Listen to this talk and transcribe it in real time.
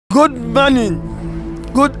Good morning,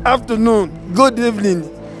 good afternoon, good evening.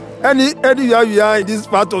 Anywhere you are in this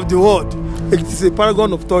part of the world, it is a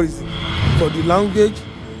paragon of tourism. For the language,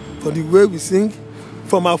 for the way we sing,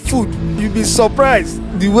 from our food. You'll be surprised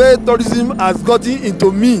the way tourism has gotten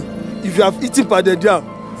into me. If you have eaten pounded yam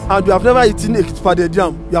and you have never eaten a pounded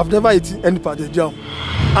yam, you have never eaten any pounded yam.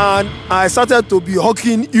 And I started to be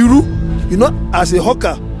hawking Iru, you know, as a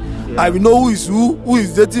hawker. I will know who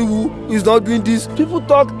is dating who is not doing this. People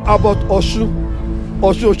talk about Oshu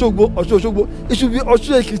Osogbo. It should be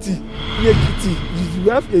Oshu Ekiti. Ekiti, you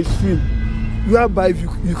have a stream whereby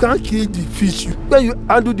you can't kill the fish. When you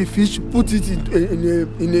handle the fish, put it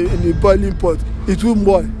in a boiling pot, it will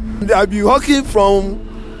boil. I'll be walking from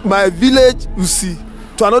my village Usi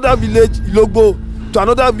to another village Ilogbo, to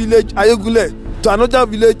another village Ayegule, to another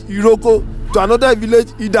village Iroko, to another village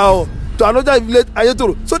Idao, to another village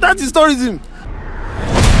Ayetoro. So that is tourism.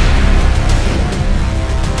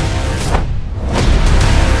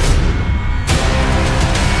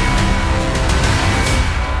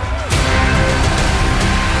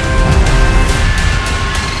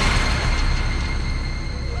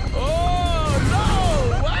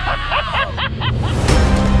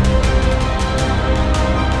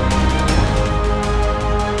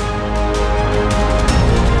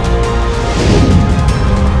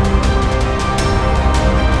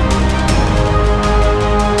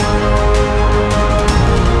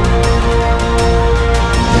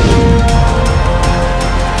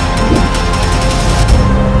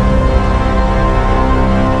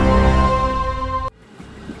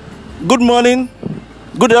 Good morning,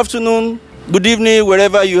 good afternoon, good evening,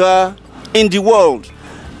 wherever you are in the world.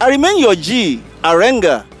 I remain your G,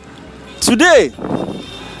 Arenga. Today,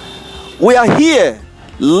 we are here,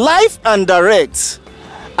 live and direct,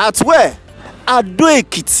 at where? Ado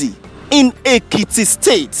Ekiti, in Ekiti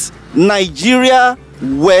State, Nigeria,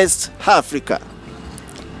 West Africa.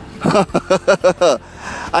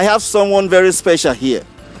 I have someone very special here.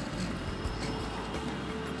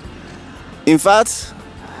 In fact,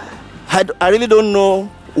 I really don't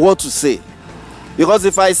know what to say, because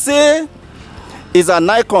if I say it's an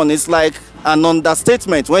icon, it's like an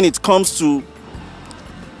understatement when it comes to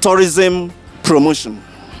tourism promotion.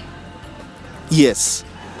 Yes.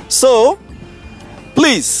 So,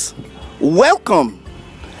 please welcome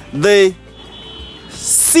the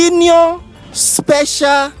Senior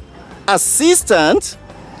Special Assistant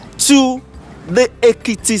to the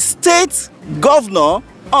Ekiti State Governor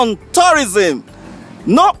on Tourism.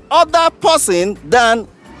 No other person than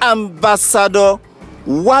Ambassador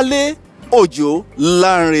Wale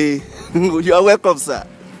Ojo-Lanre. You are welcome, sir.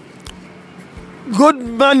 Good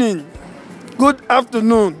morning, good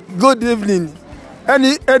afternoon, good evening.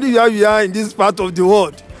 Anywhere you are in this part of the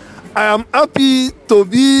world, I am happy to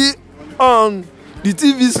be on the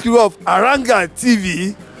TV screen of Aranga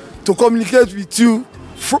TV to communicate with you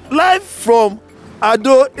live from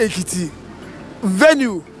Ado Ekiti,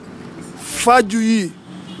 venue Fajuyi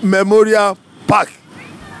Memorial Park.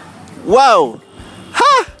 Wow!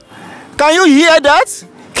 Ha! Can you hear that?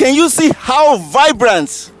 Can you see how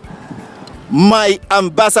vibrant my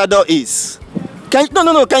ambassador is?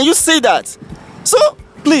 No. Can you see that? So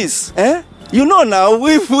please, you know now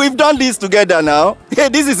we've done this together now. Hey,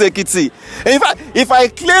 this is Ekiti. In fact, if I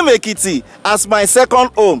claim Ekiti as my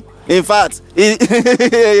second home, in fact,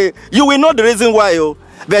 you will know the reason why. Oh.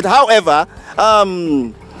 But however,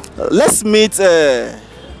 let's meet.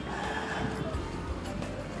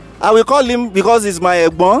 I will call him because he's my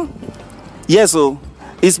Egbon. Yes, so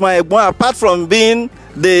he's my Egbon. Apart from being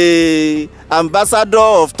the ambassador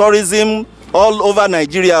of tourism all over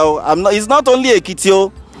Nigeria, he's not only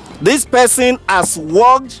Ekiti. This person has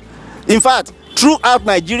worked, in fact, throughout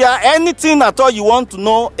Nigeria. Anything at all you want to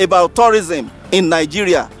know about tourism in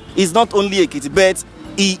Nigeria is not only Ekiti, but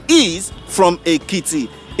he is from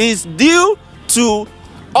Ekiti. It's due to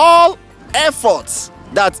all efforts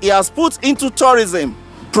that he has put into tourism,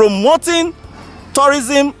 promoting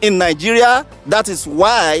tourism in Nigeria. That is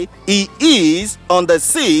why he is on the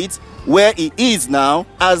seat where he is now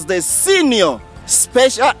as the Senior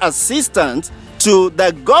Special Assistant to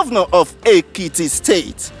the Governor of Ekiti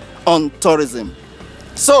State on tourism.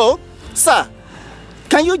 So, sir,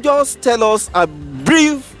 can you just tell us a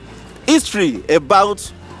brief history about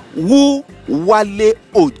who Wale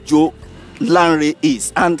Ojo-Lanre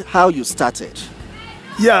is and how you started?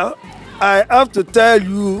 Yeah, I have to tell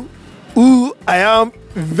you who I am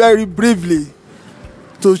very briefly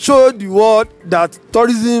to show the world that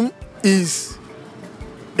tourism is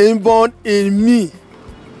inborn in me.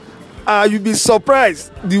 You'll be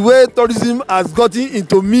surprised the way tourism has gotten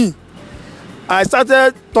into me. I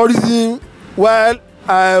started tourism while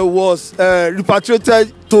I was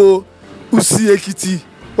repatriated to Usi Ekiti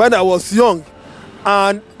when I was young,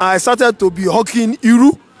 and I started to be hawking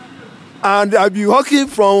Iru, and I be hawking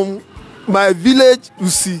from my village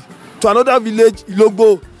Usi to another village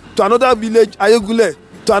Ilogbo, to another village Ayegule,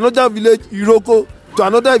 to another village Iroko, to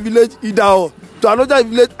another village Idao, to another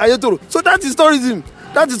village Ayetoro. So that is tourism.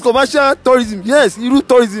 That is commercial tourism. Yes, Iru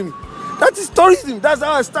tourism. That is tourism. That's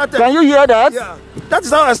how I started. Can you hear that? Yeah, that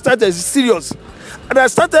is how I started. It's serious. And I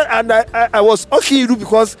started, and I was hawking Iru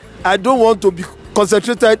because I don't want to be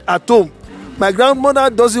concentrated at home. My grandmother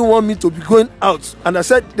doesn't want me to be going out, and I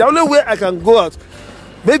said the only way I can go out,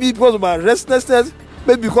 maybe because of my restlessness,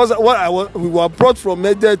 maybe because we were brought from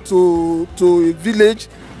Mede to a village,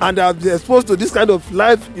 and I've been exposed to this kind of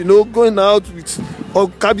life, you know, going out with all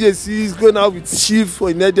KBCs, going out with chief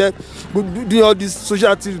for Mede, doing all these social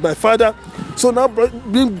activities with my father. So now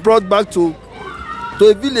being brought back to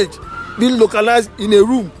a village, being localized in a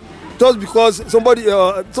room, just because somebody,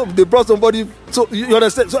 so they brought somebody, so you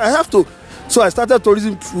understand. So I have to. So I started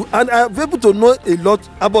tourism through, and I'm able to know a lot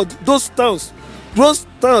about those towns. Those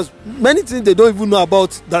towns, many things they don't even know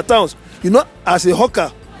about the towns. You know, as a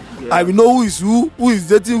hawker, yeah. I will know who is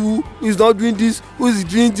dating who is not doing this, who is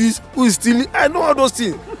doing this, who is stealing. I know all those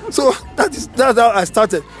things. So that's how I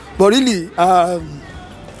started. But really,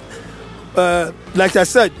 like I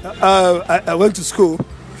said, I went to school,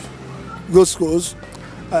 schools.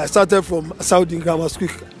 I started from Saudi Grammar School,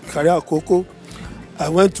 Career Koko. I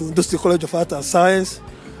went to the State College of Art and Science.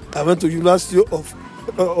 I went to University of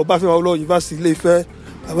Obafemi University Ile-Ife.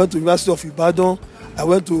 I went to University of Ibadan. I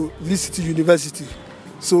went to Lee City University.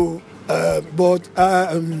 So, but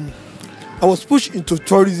I was pushed into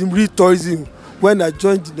tourism, real tourism, when I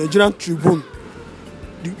joined the Nigerian Tribune.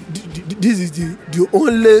 This is the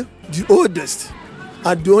oldest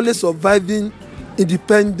and the only surviving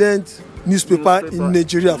independent newspaper in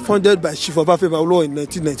Nigeria, founded by Chief Obafemi Awolowo in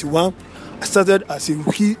 1991. I started as a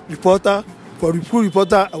rookie reporter. For rookie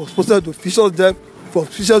reporter, I was posted to officials desk. For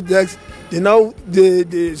officials desk, there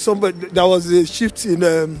was a shift in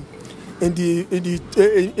the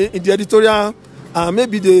editorial.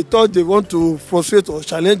 Maybe they thought they want to frustrate or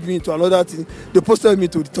challenge me to another thing. They posted me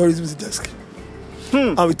to the tourism desk,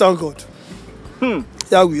 and we thank God.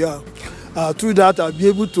 Here we are. Through that, I'll be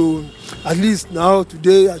able to, at least now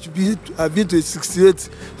today, I've been to 68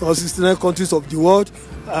 or 69 countries of the world.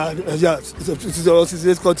 Yeah,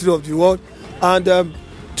 68 countries of the world, and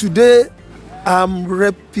today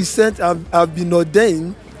I've been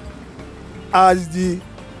ordained as the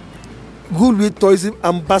Goodwill Tourism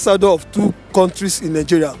Ambassador of 2 countries in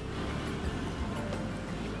Nigeria: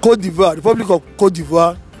 Republic of Cote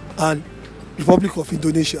d'Ivoire, and Republic of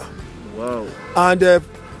Indonesia. Wow! And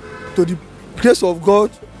to the grace of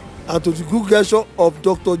God and to the good gesture of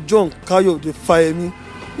Dr. John Kayode Fayemi,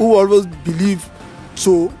 who always believed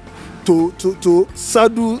to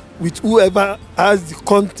saddle with whoever has the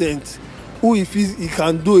content, who he feels he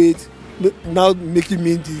can do it, now making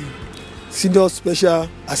me the senior special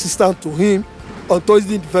assistant to him on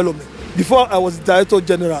tourism development. Before, I was Director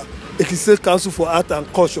General, Ekiti State Council for Art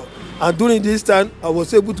and Culture, and during this time, I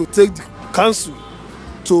was able to take the council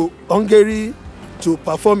to Hungary to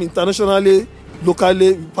perform internationally,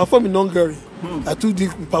 locally. We perform in Hungary. We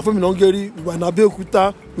perform in Hungary. We were in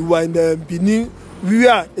Abeokuta. We were in Benin. We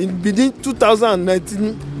were in Benin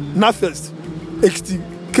 2019 NAFEST. Ekiti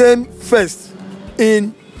came first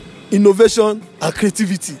in innovation and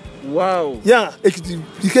creativity. Wow. Yeah, Ekiti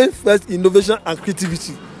became first in innovation and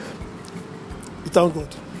creativity. We thank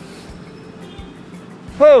God.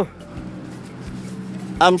 Oh,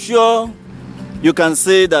 I'm sure you can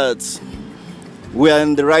say that we are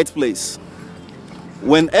in the right place.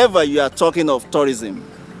 Whenever you are talking of tourism,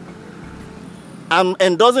 I'm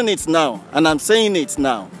endorsing it now, and I'm saying it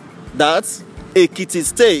now, that Ekiti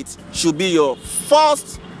State should be your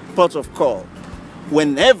first port of call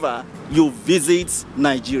whenever you visit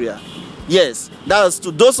Nigeria. Yes, that's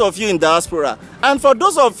to those of you in diaspora. And for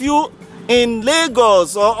those of you in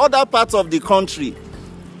Lagos or other parts of the country,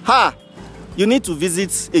 you need to visit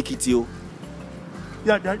Ekiti.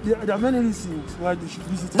 Yeah, there are many reasons why they should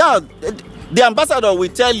visit. Now, the ambassador will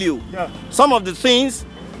tell you some of the things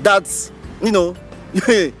that, you know,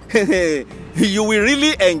 you will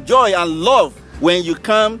really enjoy and love when you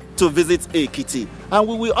come to visit Ekiti. And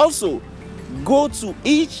we will also go to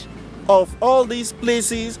each of all these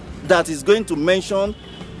places that is going to mention,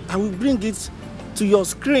 and we'll bring it to your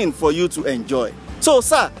screen for you to enjoy. So,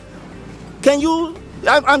 sir, can you,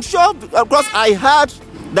 I'm sure, because I heard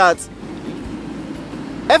that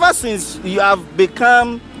ever since you have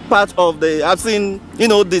become part of the, I've seen, you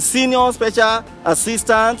know, the senior special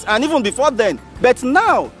assistants, and even before then. But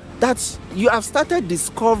now that you have started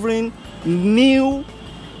discovering new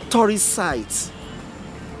tourist sites,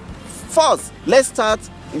 first, let's start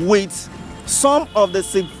with some of the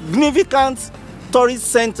significant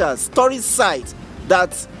tourist centers, tourist sites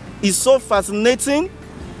that is so fascinating,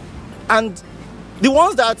 and the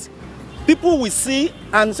ones that people will see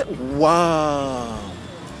and say, wow.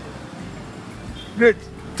 Great,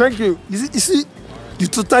 thank you. You see the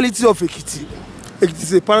totality of Ekiti. Ekiti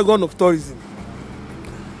is a paragon of tourism.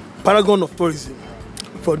 Paragon of tourism.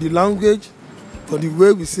 For the language, for the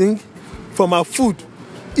way we sing, from our food.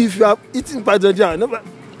 If you have eaten pounded yam,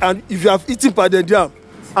 and if you have eaten pounded yam,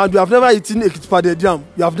 and you have never eaten Ekiti pounded yam,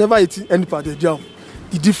 you have never eaten any pounded yam,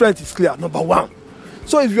 the difference is clear, number one.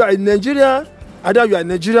 So if you are in Nigeria, either you are in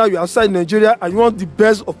Nigeria, you are outside Nigeria, and you want the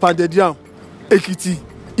best of pounded yam, Ekiti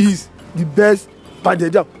is the best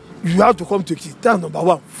pounded yam. You have to come to Ekiti. That's number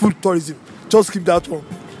one, food tourism. Just keep that one.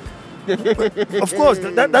 Of course,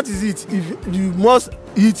 that is it. If you must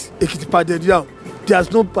eat Ekiti pounded yam.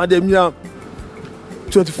 There's no pounded yam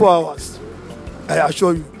 24 hours, I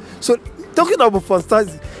assure you. So talking about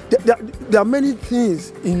fantasy, there are many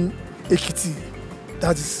things in Ekiti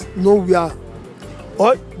that is nowhere,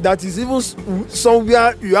 or that is even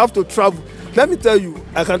somewhere you have to travel. Let me tell you,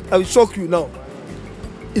 I will shock you now.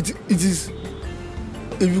 It is,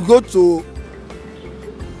 if you go to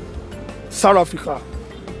South Africa,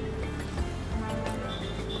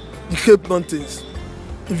 the Cape Mountains,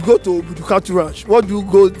 if you go to Budukatu Ranch, what do you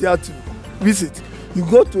go there to visit? You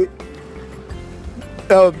go to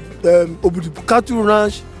Budukatu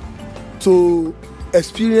Ranch to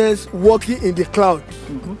experience walking in the cloud.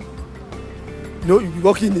 You know, you'll be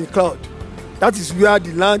walking in the cloud. That is where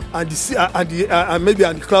the land and the sea and maybe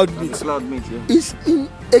the cloud meet. The cloud meet, yeah. It's in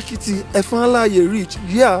Ekiti, Efanlaye Reach.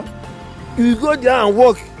 Yeah, you go there and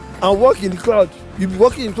walk in the cloud. You'll be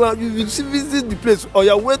walking in the cloud. You will visit the place on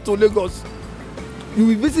your way to Lagos. You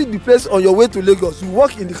will visit the place on your way to Lagos. You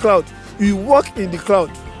walk in the cloud. You walk in the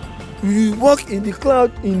cloud. You walk in the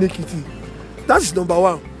cloud in Ekiti. That's number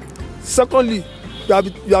one. Secondly, you have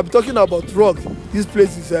been talking about rock. This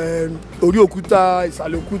place is Oriokuta,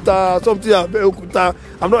 Isalokuta, something Abeokuta.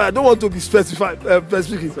 I don't want to be specific.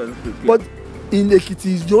 But in Ekiti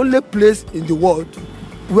is the only place in the world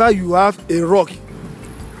where you have a rock.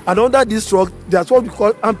 And under this rock, there's what we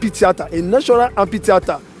call amphitheater, a natural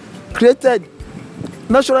amphitheater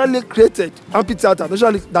naturally created amphitheater,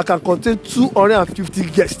 that can contain 250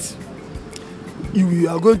 guests. You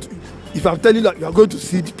are going to, if I'm telling you that you are going to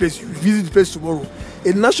see the place, you will visit the place tomorrow.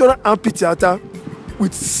 A natural amphitheater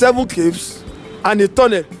with 7 caves and a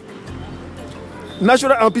tunnel.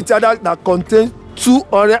 Natural amphitheater that contains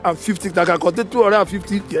 250, that can contain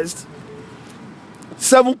 250 guests.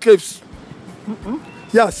 7 caves.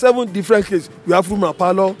 Yeah, 7 different caves. We have room and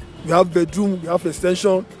parlor, we have bedroom, we have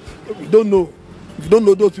extension. We don't know. If you don't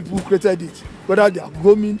know those people who created it, whether they are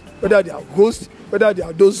Gomin, whether they are ghosts, whether they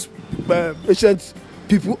are those ancient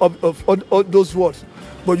people of all those words.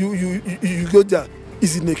 But you go there,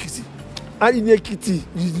 it's in Ekiti. And in Ekiti,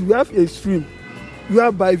 you have a stream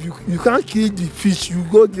whereby you can't kill the fish. You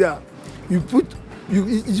go there, you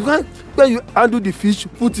can't, when you handle the fish,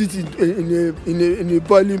 put it in a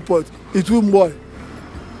boiling pot, it will boil.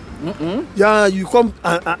 Yeah, you come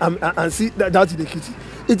and see that in Ekiti.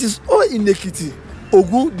 It is all in Ekiti.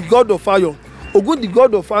 Ogun, the god of iron. Ogun, the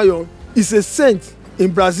god of iron, is a saint in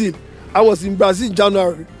Brazil. I was in Brazil in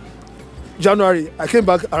January. I came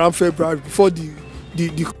back around February before the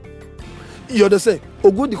you understand?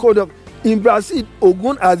 Ogun, the god of, in Brazil,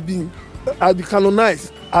 Ogun has been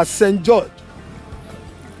canonized as Saint George.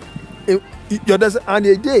 You understand? And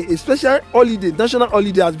a day, a special holiday, national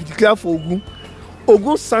holiday has been declared for Ogun.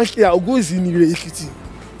 Ogun sank here. Ogun is in Ekiti.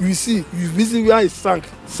 You see, you visit where it sank,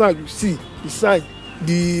 you see the sign,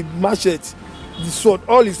 the machete, the sword,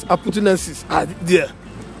 all his appurtenances are there.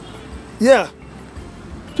 Yeah.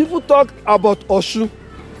 People talk about Osun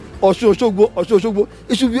Osogbo.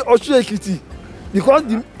 It should be Osun Ekiti.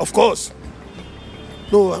 Because, of course.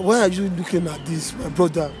 No, why are you looking at this, my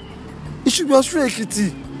brother? It should be Osun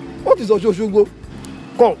Ekiti. What is Osun Osogbo?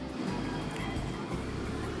 Come.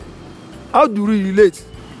 How do we relate?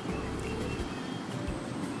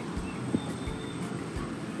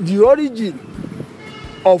 The origin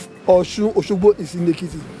of Osun Osogbo is in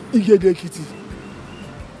Ekiti, Igede Ekiti.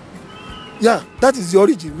 Yeah, that is the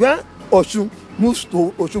origin. Where Osun moves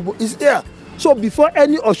to Osogbo is here. So before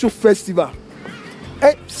any Osun festival,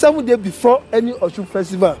 7 days before any Osun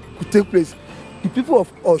festival could take place, the people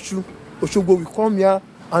of Osun Osogbo will come here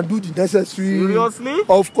and do the necessary. Seriously?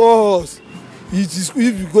 Of course. It is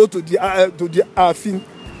if you go to the Afin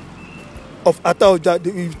of Ataoja,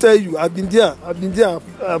 they will tell you, I've been there,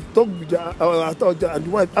 I've talked with Ataoja and the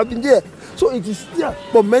wife, I've been there. So it is there,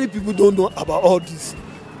 but many people don't know about all this.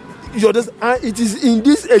 You understand? And it is in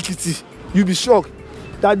this Ekiti, you'll be shocked,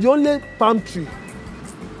 that the only palm tree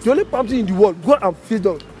in the world, go and feed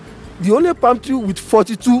on, the only palm tree with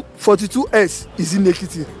 42 heads is in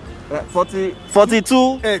Ekiti.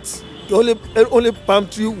 42 heads. The only palm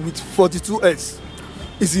tree with 42 heads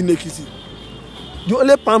is in Ekiti. The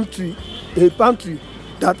only palm tree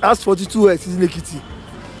that has 42 heads is in Ekiti.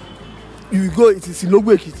 You will go, it is in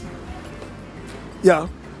Logbo Ekiti. Yeah.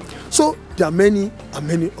 So there are many and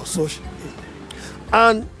many of such.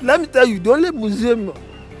 And let me tell you, the only museum,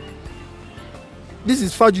 this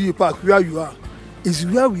is Fajuyi Park, where you are, is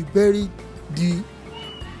where we bury the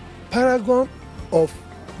paragon of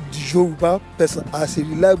the Yoruba person as a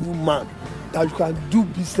reliable man that you can do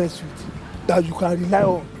business with, that you can rely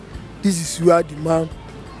on. This is where the man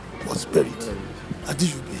was buried. And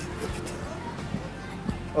this will be everything.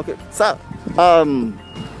 Okay, sir.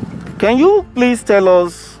 Can you please tell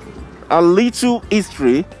us a little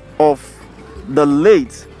history of the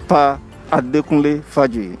late Pa Adekunle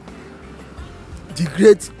Fajuyi? The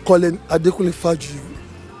great Colonel Adekunle Fajuyi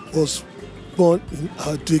was born in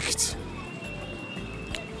Ado-Ekiti.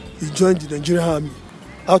 He joined the Nigerian army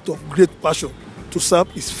out of great passion to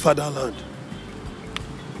serve his fatherland.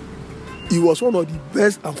 He was one of the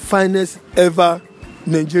best and finest ever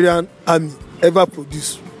Nigerian army ever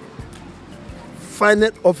produced.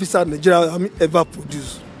 Finest officer Nigerian army ever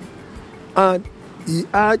produced. And he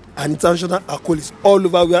had an international accolades all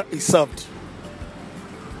over where he served.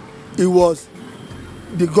 He was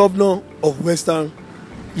the governor of Western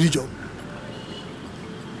region.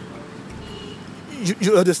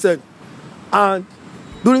 You understand? And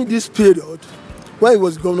during this period, when he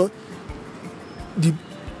was governor, the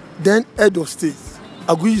then head of state,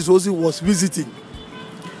 Aguiyi Ironsi, was visiting.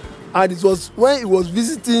 And it was when he was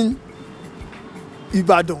visiting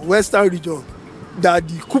Ibadan, Western region, that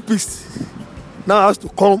the coupist now has to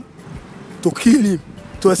come to kill him,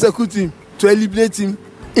 to execute him, to eliminate him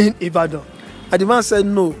in Ibadan. And the man said,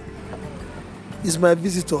 no, he's my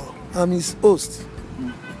visitor, I'm his host.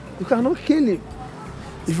 You cannot kill him.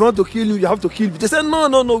 If you want to kill him, you have to kill him. They said,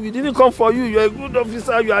 no, we didn't come for you. You're a good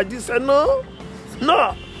officer, you are this. I said,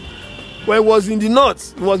 no. When he was in the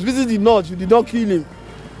north, he was visiting the north, you did not kill him.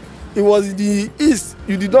 He was in the east,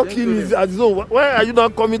 you did not kill him at his own. Why are you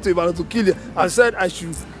not coming to Ibadan to kill him? I said, I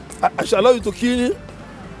should allow you to kill him.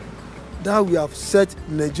 That we have set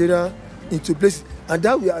Nigeria into place, and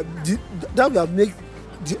that we have made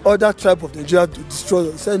the other tribe of Nigeria to destroy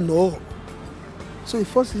us. He said, no. So he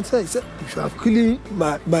forced himself. He said, if you have killed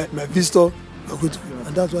my visitor, you're going to kill him.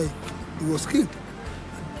 And that's why he was killed.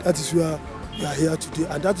 That is where we are here today.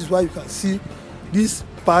 And that is why you can see this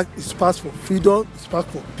park is path for freedom, it's path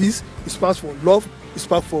for peace, it's path for love, it's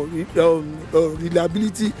path for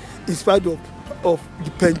reliability, it's path of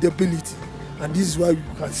dependability. And this is why you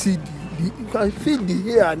can see you can feel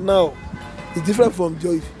the air now. It's different from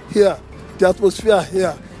the here, the atmosphere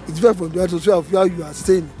here. It's different from the atmosphere of where you are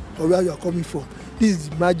staying or where you are coming from. This is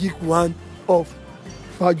the magic one of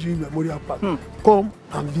Fajuyi Memorial Park. Come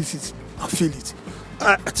and visit and feel it.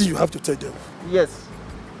 I think you have to tell them. Yes.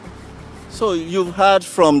 So you've heard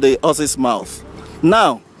from the horse's mouth.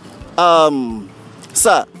 Now,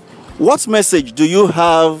 sir, what message do you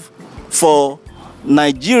have for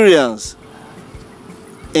Nigerians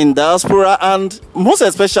in diaspora, and most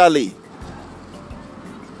especially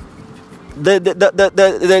what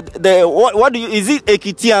do you, is it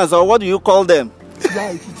Ekitians or what do you call them?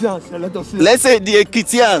 Yeah, Ekitians, let us say. Let's say the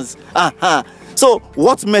Ekitians. So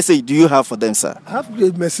what message do you have for them, sir? I have a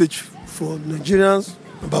great message for Nigerians.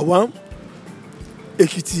 Number one,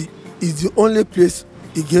 Ekiti is the only place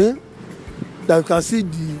again that you can see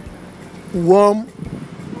the warm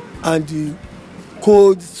and the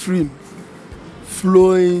cold stream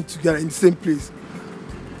flowing together in the same place.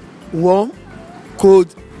 Warm,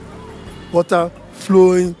 cold water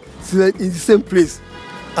flowing in the same place.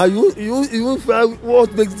 And you find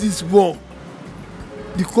what makes this warm.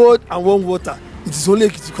 The cold and warm water. It is only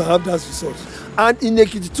Ekiti you can have that resource. And in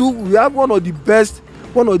Ekiti too, we have one of the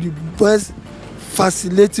best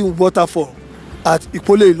fascinating waterfall at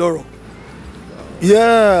Ipole Iloro.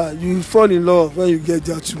 Yeah, you fall in love when you get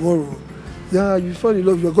there tomorrow. Yeah, you fall in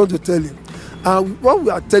love, you're going to tell him. And what we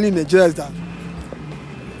are telling Nigeria is that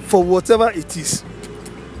for whatever it is,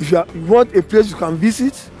 if you want a place you can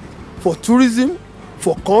visit for tourism,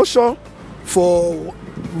 for culture, for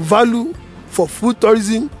value, for food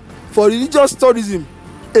tourism, for religious tourism,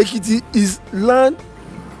 Ekiti is land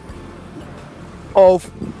of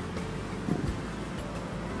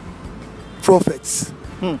prophets.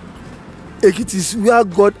 Ekiti is where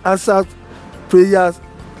God answered prayers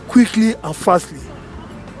quickly and fastly.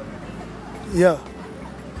 Yeah.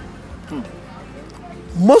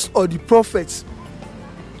 Most of the prophets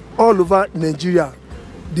all over Nigeria,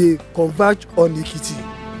 they converge on Ekiti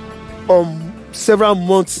on several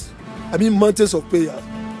months. I mean mountains of prayers.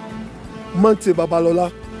 Monte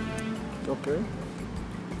Babalola. Okay.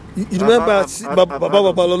 You remember Baba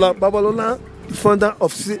Babalola? Babalola, the founder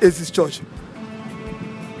of CAC's church,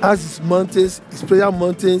 has his mountains, his prayer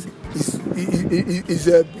mountains,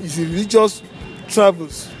 his religious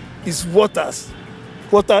travels, his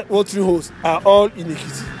watering holes are all in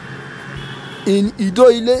Ekiti. In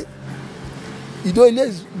Ido-Ile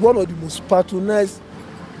is one of the most patronized,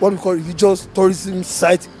 what we call religious tourism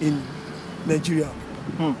site in Nigeria.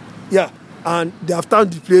 Yeah, and they have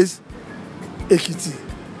turned the place Ekiti,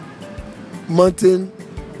 mountain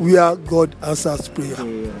where God answers prayer.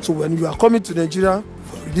 So when you are coming to Nigeria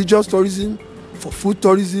for religious tourism, for food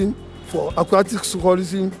tourism, for aquatic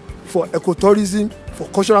tourism, for ecotourism, for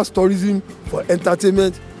cultural tourism, for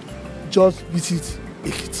entertainment, just visit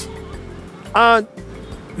Ekiti. And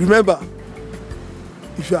remember,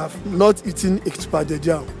 if you have not eaten Ekiti pounded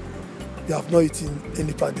yam, you have not eaten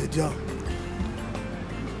any pounded yam.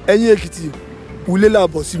 Ẹ̀yin Ekiti, ule la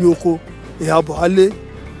bọ̀ sí mi oko, ìhà bọ̀ hálé,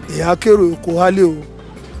 ìhà kérò oko hálé o.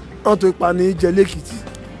 Wọ́n tó ipa ní jẹ lẹ́kìtì,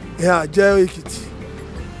 ìhà jẹ́ Ekiti,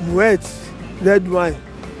 muet, red wine,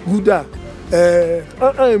 gouda,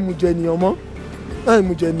 ìmùjẹ̀nìyàn mọ́,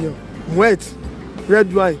 ìmùjẹ̀nìyàn, muet,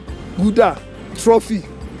 red wine, gouda, trophy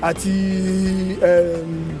àti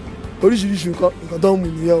oríṣiríṣi nǹkan tó ń mú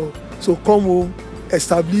nìyẹn o. So come home,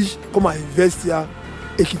 establish, come and invest here.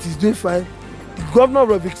 Ekiti is doing fine. The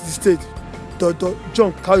governor of Ekiti State, Dr.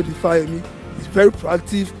 John Kayode-Fayemi, is very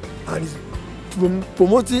proactive and is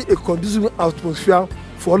promoting a conducive atmosphere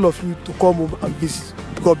for all of you to come home and visit.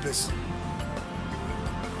 God bless.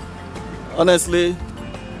 Honestly,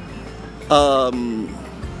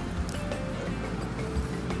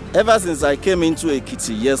 ever since I came into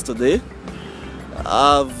Ekiti yesterday,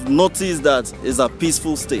 I've noticed that it's a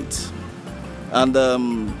peaceful state, and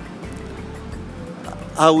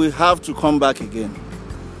I will have to come back again.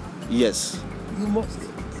 Yes. You must.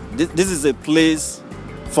 This is a place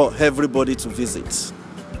for everybody to visit.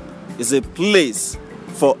 It's a place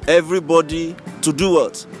for everybody to do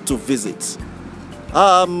what? To visit.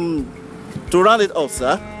 To round it off,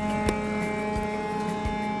 sir.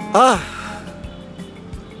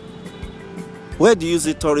 Where do you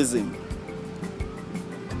see tourism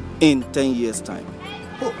in 10 years' time?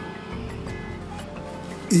 Oh.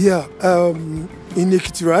 Yeah, in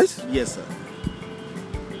Ekiti, right? Yes, sir.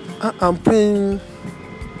 I'm praying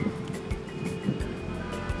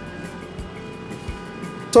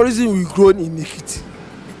tourism will grow in Ekiti.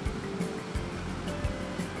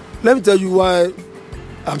 Let me tell you why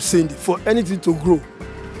I'm saying it. For anything to grow,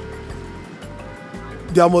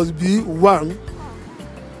 there must be one,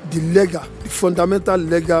 the fundamental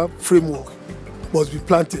legal framework must be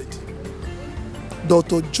planted.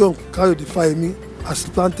 Dr. John Kayode-Fayemi has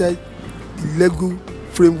planted the legal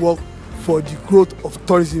framework for the growth of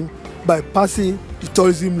tourism by passing the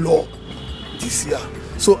tourism law this year.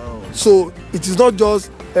 So it is not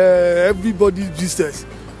just everybody's business.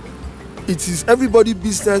 It is everybody's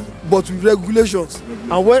business, but with regulations.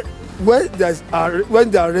 And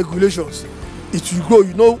when there are regulations, it will grow.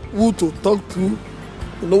 You know who to talk to,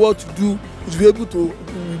 you know what to do. You'll be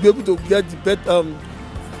able to get the better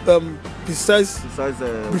precise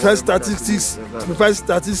statistics. Precise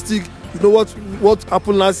statistics. You know what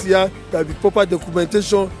happened last year. There will be proper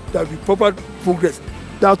documentation. There will be proper progress.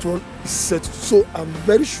 That one is set. So I'm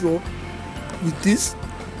very sure with this,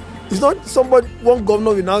 it's not one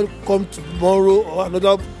governor will now come tomorrow or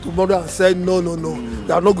another tomorrow and say no,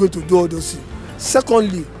 they are not going to do all those things.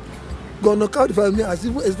 Secondly, Governor Kayode-Fayemi has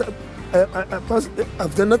even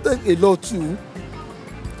I've enacted a law too,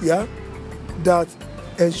 yeah, that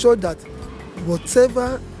ensure that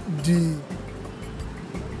whatever the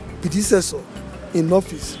predecessor in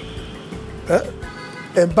office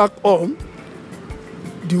embark on,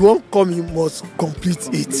 the one coming must complete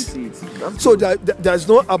it. So there's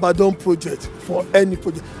no abandon project for any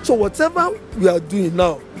project. So whatever we are doing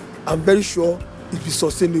now, I'm very sure it will be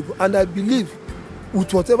sustainable. And I believe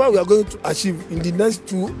with whatever we are going to achieve in the next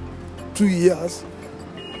two years,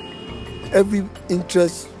 every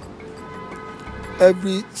interest,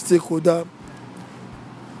 every stakeholder,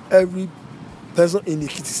 every person in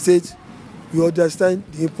Ekiti State will understand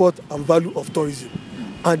the import and value of tourism,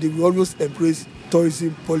 and they will always embrace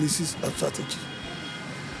tourism policies and strategies.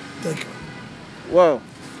 Thank you. Well,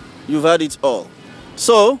 you've heard it all.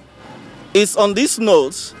 So, it's on this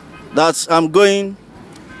note that I'm going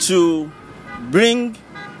to bring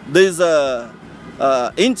this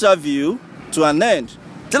interview to an end.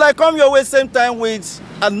 Till I come your way same time with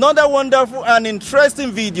another wonderful and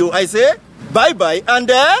interesting video, I say bye-bye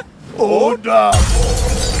and Order!